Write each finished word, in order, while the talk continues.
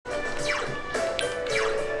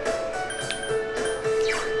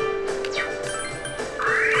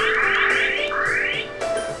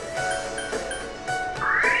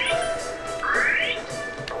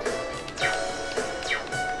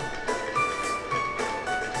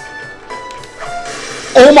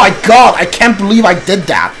Oh my god, I can't believe I did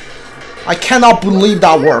that. I cannot believe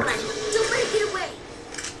that worked. Don't let it get away.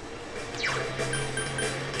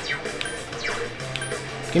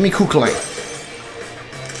 Give me Kukulane.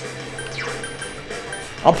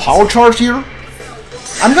 A power charge here?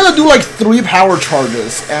 I'm gonna do like 3 power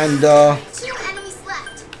charges, and 2 enemies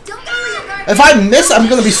left. Don't go in your guard. if I miss, I'm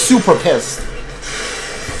gonna be super pissed.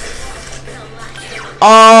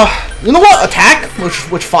 You know what? Attack?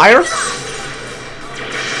 Which fire? So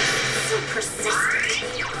persistent.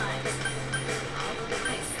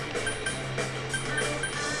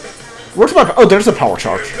 Where's my... Oh, there's a power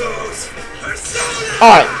charge.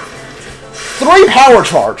 Alright. 3 power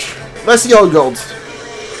charge. Let's see how it goes.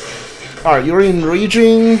 Alright, you're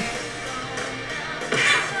enraging.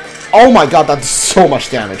 Oh my god, that's so much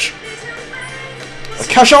damage.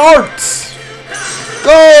 Cash arts!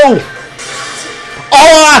 Go!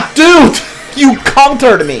 Oh, dude! You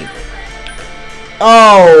countered me!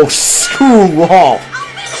 Oh, screw off.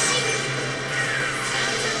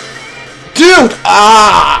 Dude!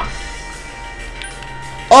 Ah!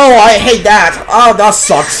 Oh, I hate that. Oh, that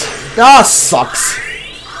sucks. That sucks.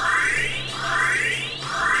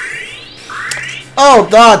 Oh,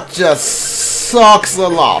 that just sucks a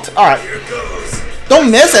lot. Alright. Don't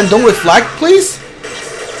miss and don't reflect, please.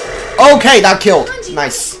 Okay, that killed.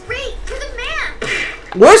 Nice. Great, you're the man.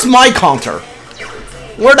 Where's my counter?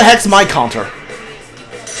 Where the heck's my counter?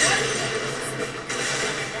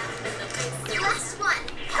 Last one.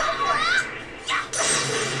 Go for it.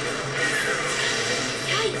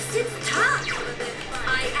 Yikes, it's tough. I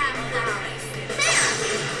am thou.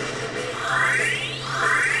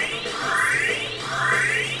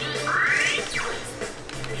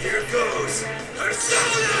 Here goes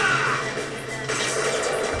Persona!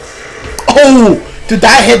 Oh! Dude,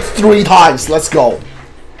 that hit 3 times. Let's go.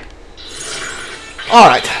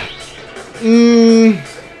 Alright.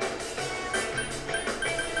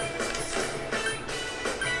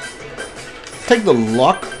 Take the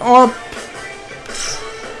luck up.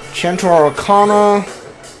 Chantor Arcana.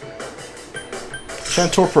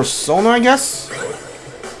 Chantor Persona, I guess?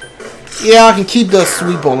 Yeah, I can keep the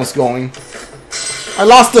sweet bonus going. I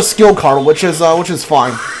lost the skill card, which is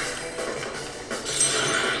fine.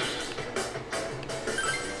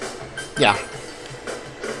 Yeah.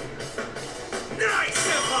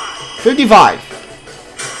 55.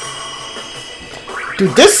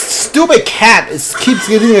 Dude, this stupid cat keeps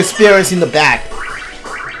getting experience in the back. Have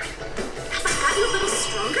I got you a little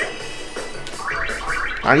stronger?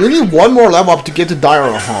 Alright, you need 1 more level up to get to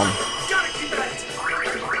Diarahon.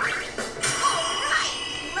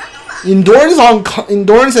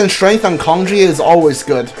 Endurance and strength on Kanji is always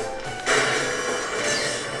good.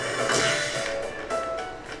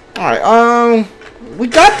 Alright, we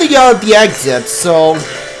got the exit, so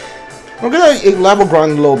we're gonna level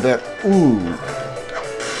grind a little bit. Ooh.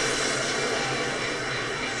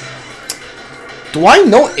 Do I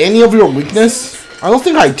know any of your weakness? I don't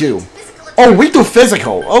think I do. Oh, weak to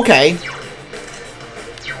physical. Okay.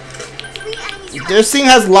 This thing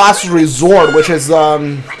has last resort, which is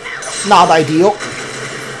not ideal.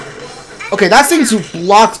 Okay, that thing's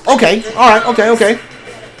blocked. Okay, alright, okay.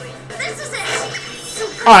 This is it. So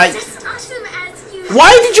Alright. just awesome as you.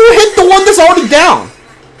 Why did you hit the one that's already down?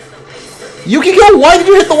 Yukiko, why did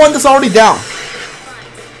you hit the one that's already down?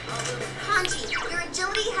 Hanji, your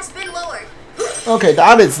agility has been lowered. Okay,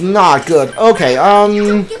 that is not good. Okay, Don't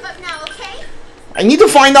give up now, okay? I need to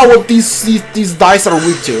find out what these dice are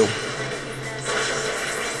weak to.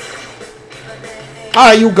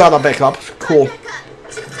 Alright, you got a backup. Cool.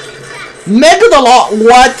 Mega the lot.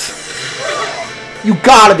 What? You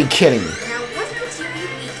gotta be kidding me. Now what puts you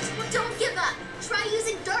weak? Don't give up. Try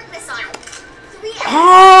using darkness on it. 3 you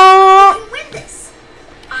can win this.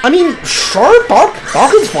 I mean, sure, dark.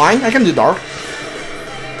 Dark is fine. I can do dark. 2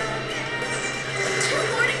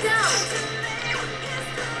 more to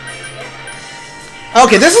go.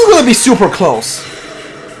 Okay, this is gonna be super close.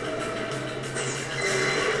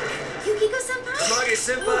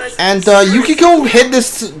 Yukiko-senpai? And Yukiko hit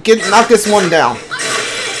this, knock this one down.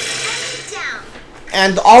 Down.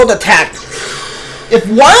 And all the attack. If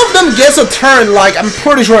one of them gets a turn, like, I'm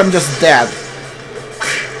pretty sure I'm just dead.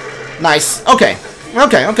 Nice. Okay.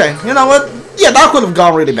 Okay. You know what? Yeah, that could have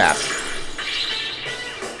gone really bad.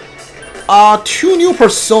 2 new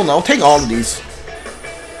Persona. I'll take all of these.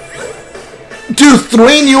 Dude,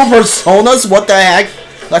 3 new Personas? What the heck?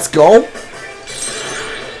 Let's go.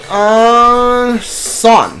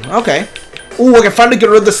 Sun. Okay. Ooh, I can finally get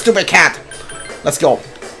rid of the stupid cat. Let's go.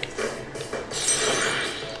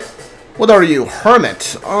 What are you?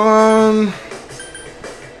 Hermit.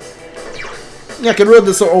 Yeah, get rid of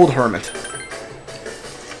this old hermit.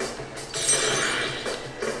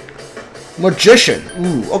 Magician.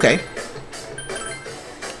 Ooh, okay.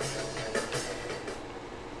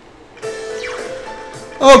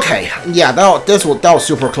 Okay, yeah, that was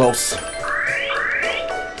super close.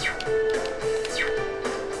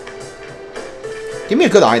 Give me a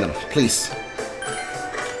good item, please.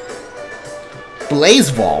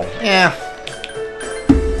 Blaze Ball. Yeah.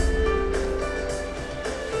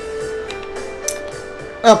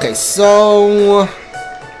 Okay, so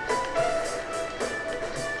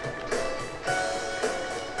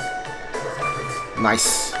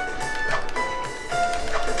nice.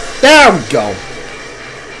 There we go.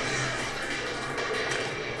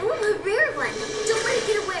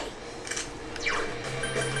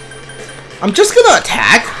 I'm just gonna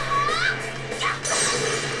attack.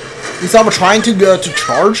 Instead of trying to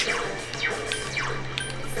charge.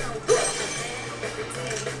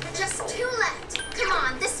 Just 2 left. Come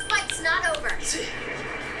on, this fight's not over.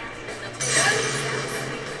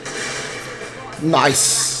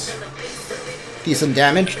 Nice. Decent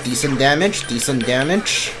damage, decent damage, decent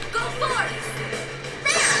damage. Go for it.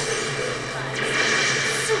 There.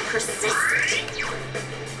 So persistent.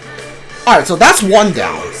 Alright, so that's 1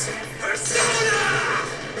 down.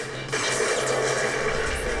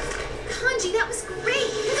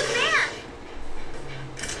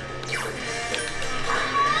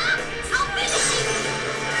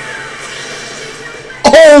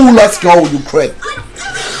 Oh, let's go, you crit.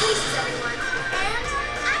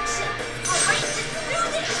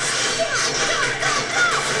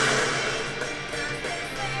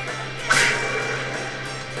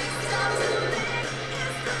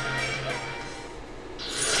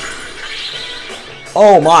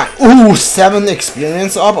 Oh my. Ooh, 7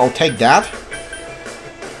 experience up. I'll take that.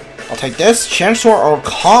 I'll take this. Chance to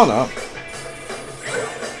Arcana.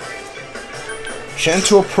 Chance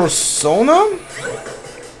to Persona.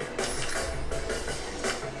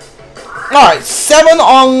 Alright, 7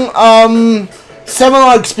 on 7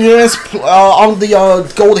 on experience on the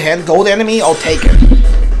gold enemy. I'll take it.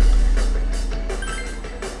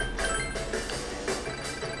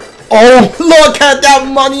 Oh, look at that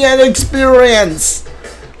money and experience.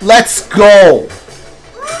 Let's go.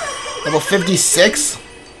 Level 56.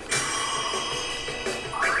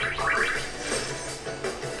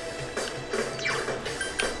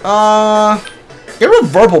 Get a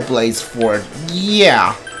Verbal Blaze for it.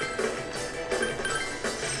 Yeah.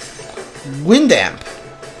 Wind Amp.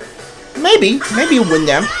 Maybe Wind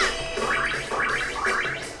Amp.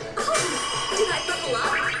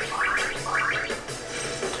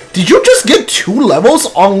 Did you just get 2 levels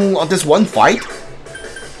on this one fight?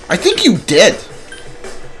 I think you did.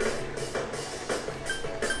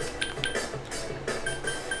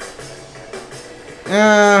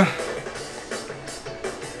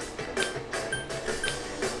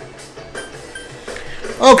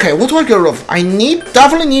 Okay, what do I get rid of? I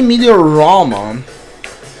definitely need Meteorama.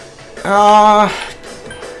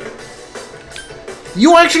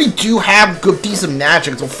 You actually do have decent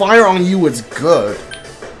magic, so fire on you is good.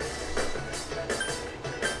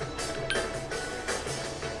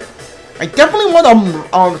 I definitely want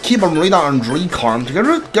to keep a radar on Recarm to get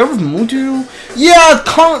rid of Mutu. Yeah,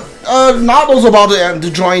 Nado's about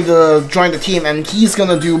to join the team, and he's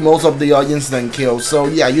gonna do most of the instant kills. So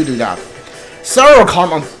yeah, you do that.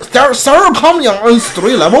 Saracom on only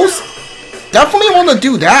 3 levels? Definitely want to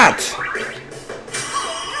do that.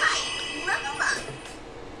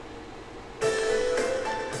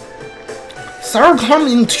 Saracom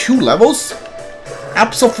in 2 levels?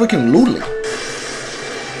 Absolutely.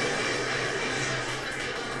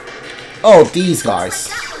 Oh, these guys.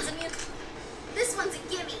 This one's a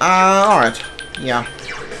gimme. Alright. Yeah.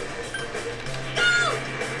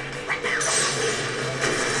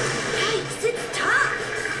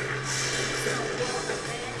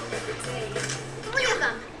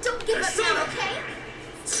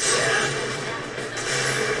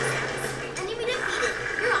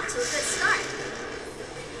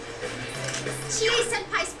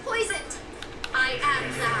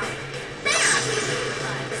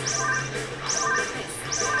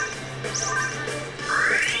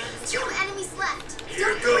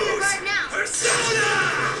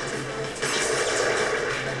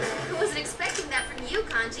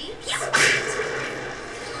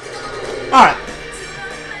 Alright.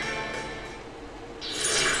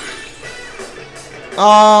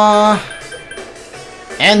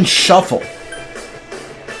 And shuffle.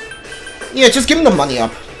 Yeah, just give him the money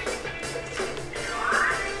up.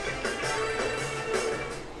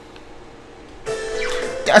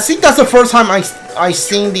 I think that's the first time I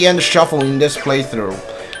seen the end shuffle in this playthrough.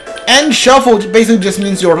 End shuffle basically just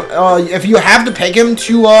means if you have to pick him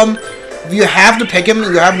to If you have to pick him,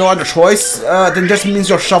 you have no other choice, then just means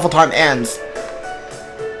your shuffle time ends.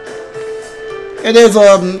 It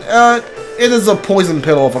is a poison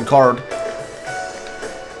pill of a card.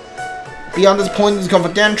 Beyond this point is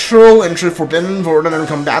confidential, entry forbidden for ordinary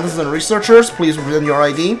combatants and researchers. Please represent your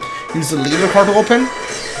ID. Use the leader card to open.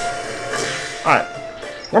 Alright.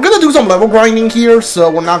 We're gonna do some level grinding here, so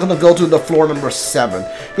we're not gonna go to the floor number 7.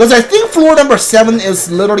 Because I think floor number 7 is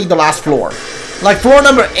literally the last floor. Like, floor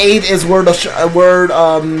number 8 is where the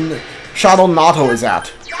Shadow Nato is at.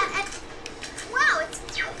 Wow, it's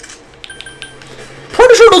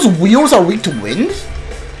Pretty sure those wheels are weak to wind?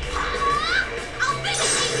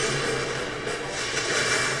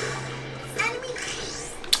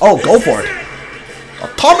 Oh, go for it.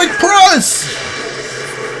 Atomic Press!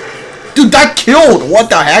 Dude, that killed! What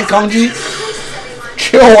the heck, Kanji?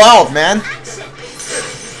 Chill out, man.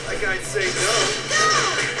 Like I'd say no.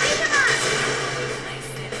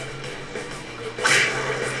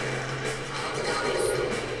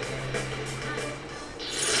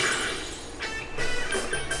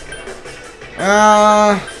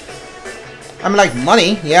 I'm like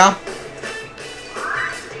money, yeah.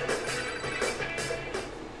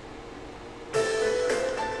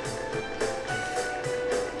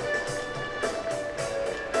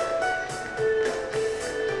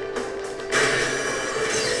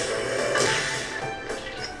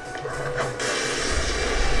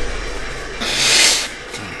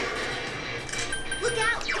 Look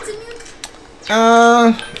out, it's immune.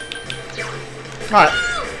 Alright.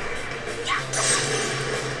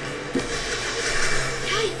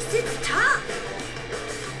 Yikes, it's tough.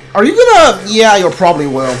 Are you gonna... Yeah, you probably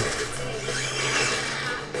will.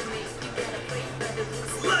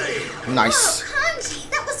 Nice. Whoa, Kanji,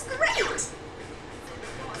 that was great.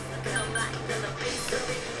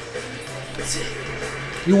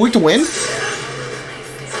 You weak to wind?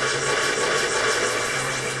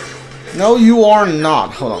 No, you are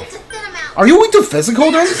not. Hold on. It's a thin amount. Are you weak to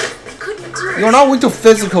physical then? I couldn't do it. You're not weak to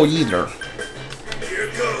physical either. Here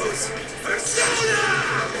goes Persona!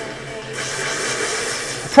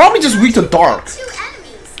 Probably just weak to dark. 2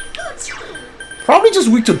 enemies. Good team. Probably just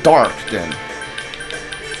weak to dark then.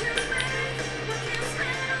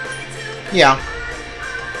 Yeah.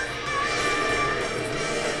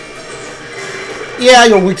 Yeah,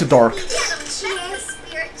 you're weak to dark. Get him, Chie,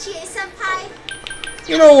 Spirit Chie-senpai.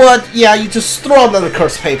 You know what? Yeah, you just throw another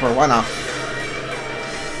curse paper. Why not?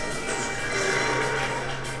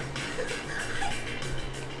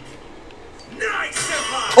 Nice,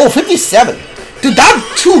 senpai! Oh, 57. Dude, that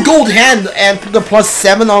 2 gold hand and the plus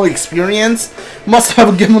 7 on experience must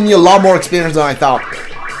have given me a lot more experience than I thought. Alright,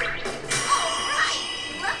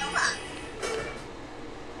 level up.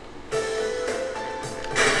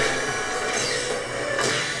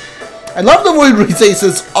 I love the way Rise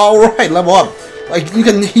says, alright, level up. Like, you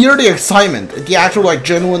can hear the excitement. The actual, like,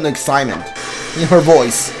 genuine excitement in her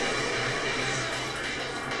voice.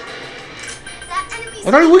 That enemy's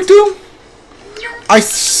What are you weak to? I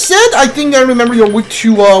said I think I remember you're weak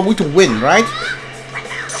to wind, right?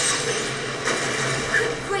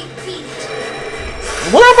 couldn't quite beat it.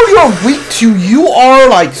 Whatever you're weak to, you are,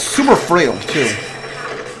 like, super frail, too.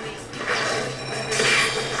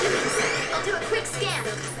 I'll do a quick scan.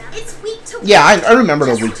 It's weak to Yeah, I remember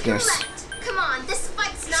the Just weakness. correct. Come on, this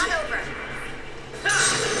fight's not over.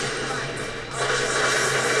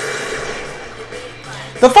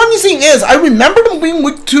 The funny thing is, I remember them being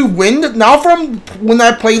weak to wind now from when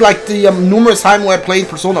I played, like, the numerous times when I played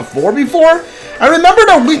Persona 4 before. I remember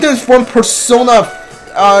the weakness from Persona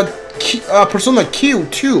Q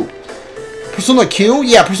 2. Persona Q?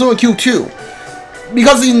 Yeah, Persona Q 2.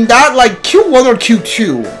 Because in that, like, Q1 or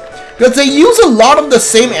Q2, because they use a lot of the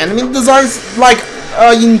same enemy designs, like,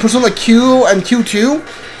 in Persona Q and Q2.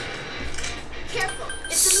 Careful,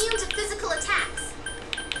 it's immune to physical attacks.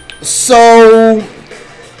 So...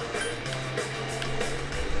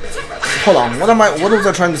 Hold on, what was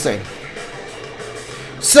I trying to say?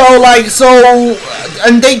 So, like,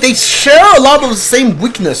 and they share a lot of the same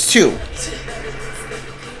weakness, too.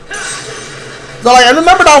 So, like, I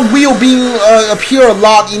remember that wheel being, appear a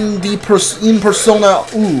lot in the in Persona,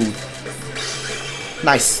 ooh.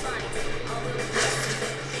 Nice.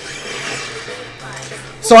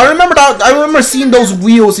 So I remember seeing those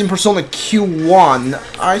wheels in Persona Q1.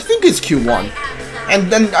 I think it's Q1.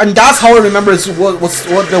 And that's how I remember what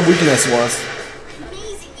the weakness was.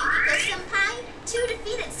 Amazing, Yukiko-senpai. 2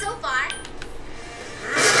 defeated so far.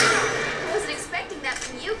 I wasn't expecting that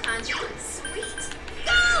from you, Kanji. Sweet.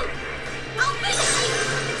 Go! I'll finish you!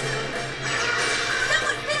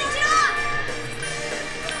 Someone finish it off!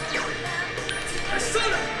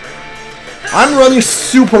 Persona! I'm running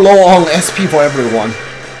super low on SP for everyone.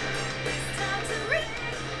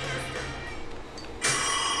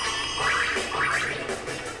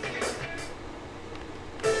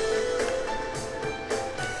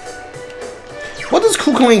 What is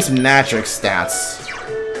Kukuling's magic stats?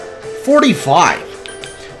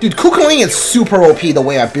 45. Dude, Kukuling is super OP the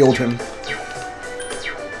way I built him.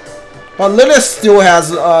 But Lilith still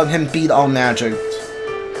has him beat on magic.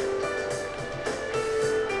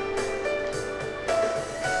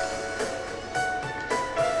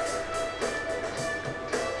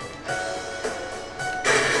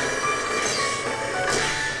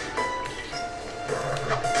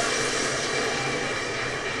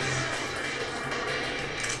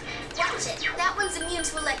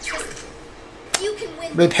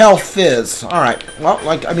 Repel Fizz. Alright. Well,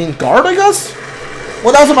 like, I mean, guard, I guess?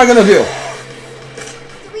 What else am I gonna do?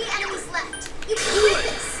 3 enemies left. You can do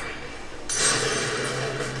this.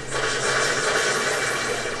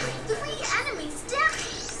 3 enemies down.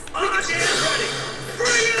 I'm ready.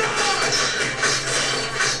 Bring it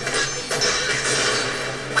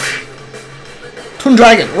on! Twin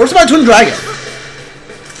Dragon. Where's my Twin Dragon?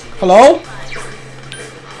 Hello?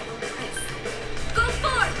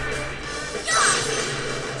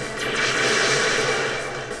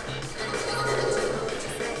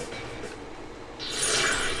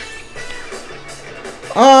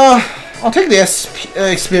 I'll take the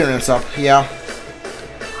experience up, yeah.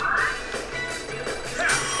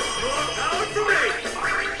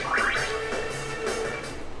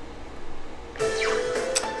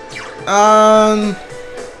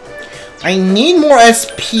 I need more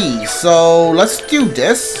SP, so let's do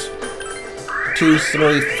this. 2,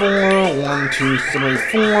 3, 4. 1, 2, 3,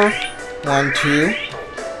 4. 1, 2.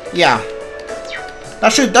 Yeah.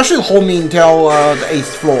 That should hold me until the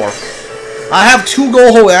 8th floor. I have 2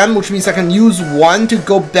 Go-Ho M, which means I can use 1 to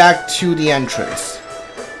go back to the entrance.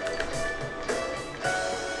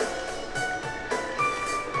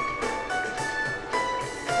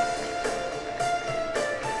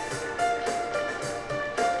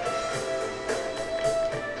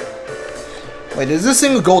 Wait, is this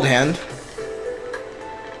thing a gold hand?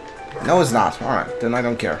 No, it's not. Alright, then I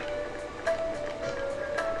don't care.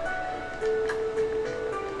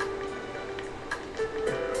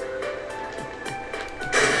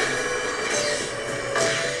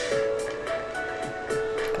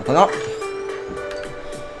 Open up.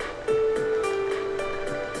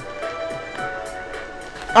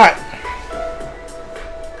 Alright.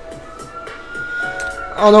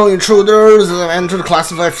 Oh no, intruders enter the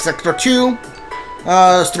classified sector 2.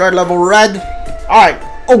 Start level red. Alright.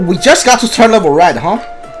 Oh, we just got to start level red, huh?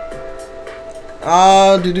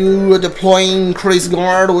 Deploying crazy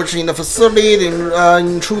guard, which in the facility, the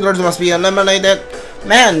intruders must be eliminated.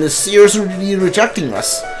 Man, is seriously rejecting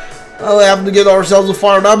us. We have to get ourselves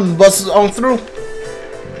fired up and bust on through.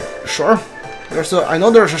 Sure. I know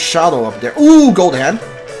there's a shadow up there. Ooh, gold hand.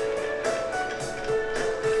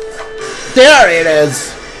 There it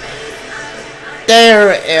is.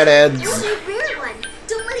 There it is. You're a rare one.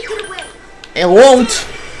 Don't let it get away. It won't.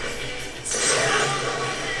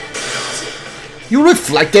 You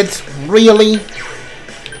reflected? Really?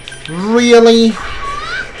 Really?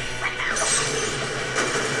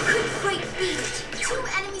 Great beat. 2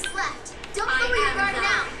 enemies left. Don't throw your guard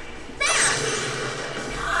now. There.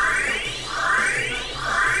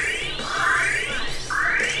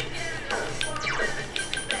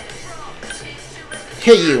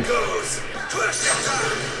 Hit you.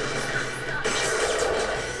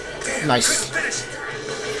 Nice.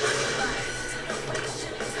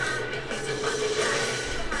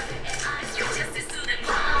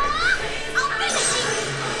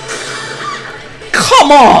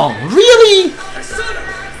 Come on! Really?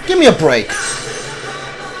 Give me a break.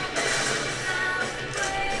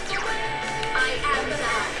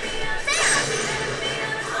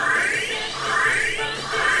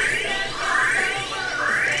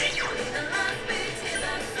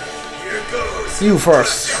 You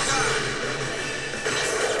first.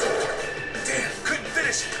 Damn, couldn't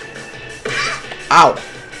finish it. Ow.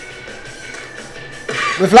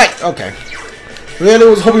 Reflect. Okay. Really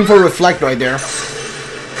was hoping for a reflect right there.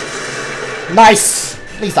 Nice.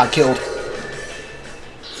 At least I killed.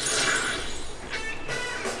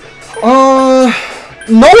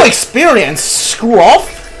 No experience. Screw off.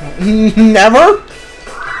 Never.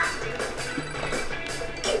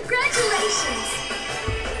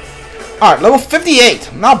 Alright, level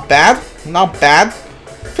 58. Not bad. Not bad.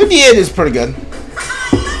 58 is pretty good.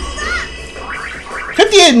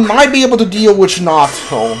 58 might be able to deal with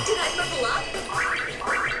Nato.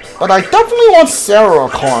 But I definitely want Sarah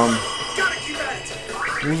Karm.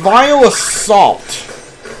 Vile Assault.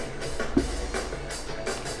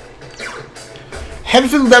 Heavy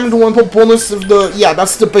physical damage 1 bonus of the... Yeah,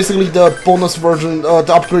 that's basically the bonus version,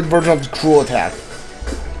 the upgrade version of the Cruel Attack.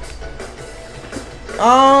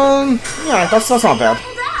 Yeah, that's not bad.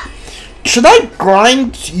 Should I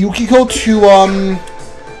grind Yukiko to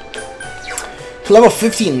level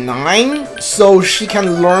 59 so she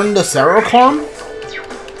can learn the Zero Charm?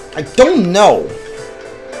 I don't know.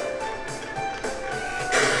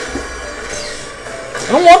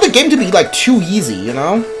 I don't want the game to be like too easy, you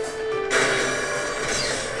know?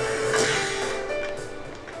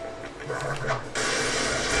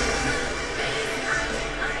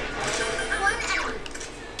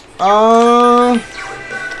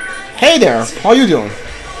 Hey there, how you doing?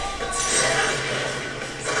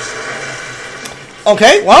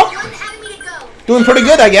 Okay, well, doing pretty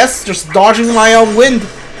good, I guess. Just dodging my own wind.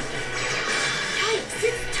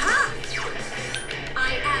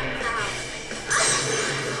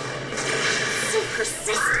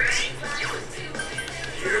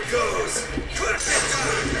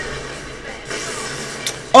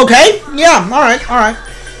 Okay, yeah, alright.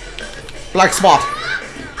 Black spot.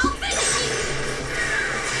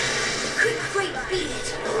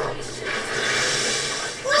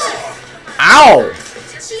 Ow!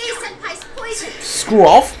 Screw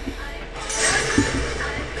off.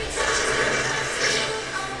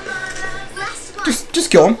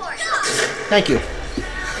 Just kill him. Thank you.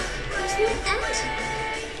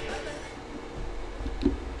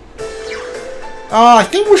 I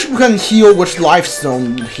think we can heal with life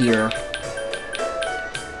stone here.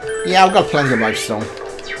 Yeah, I've got plenty of life stone.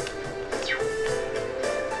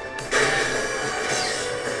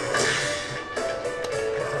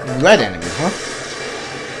 Red enemy, huh?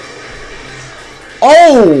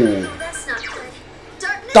 Oh!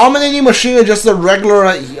 Dominating machine is just a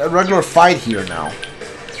regular fight here now.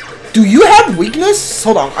 Do you have weakness?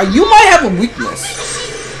 Hold on, you might have a weakness.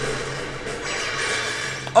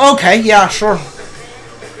 Okay, yeah, sure.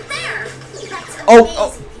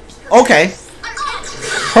 Oh, okay.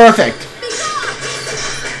 Perfect.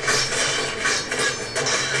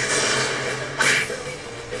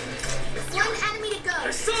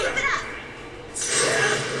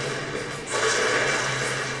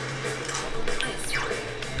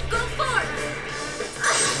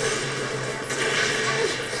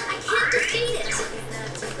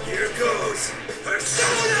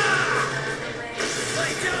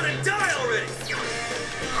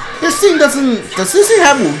 This thing doesn't... Does this thing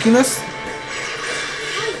have weakness?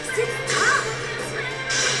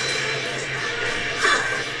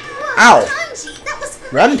 Ow!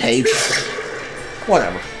 Rampage?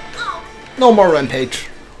 Whatever. No more rampage.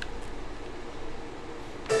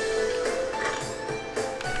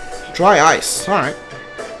 Dry ice. Alright.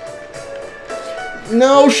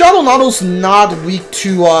 No, Shadow Nado's not weak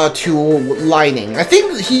to lightning. I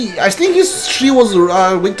think she was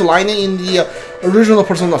weak to lightning in the original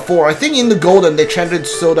Persona 4. I think in the Golden they changed it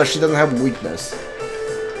so that she doesn't have weakness.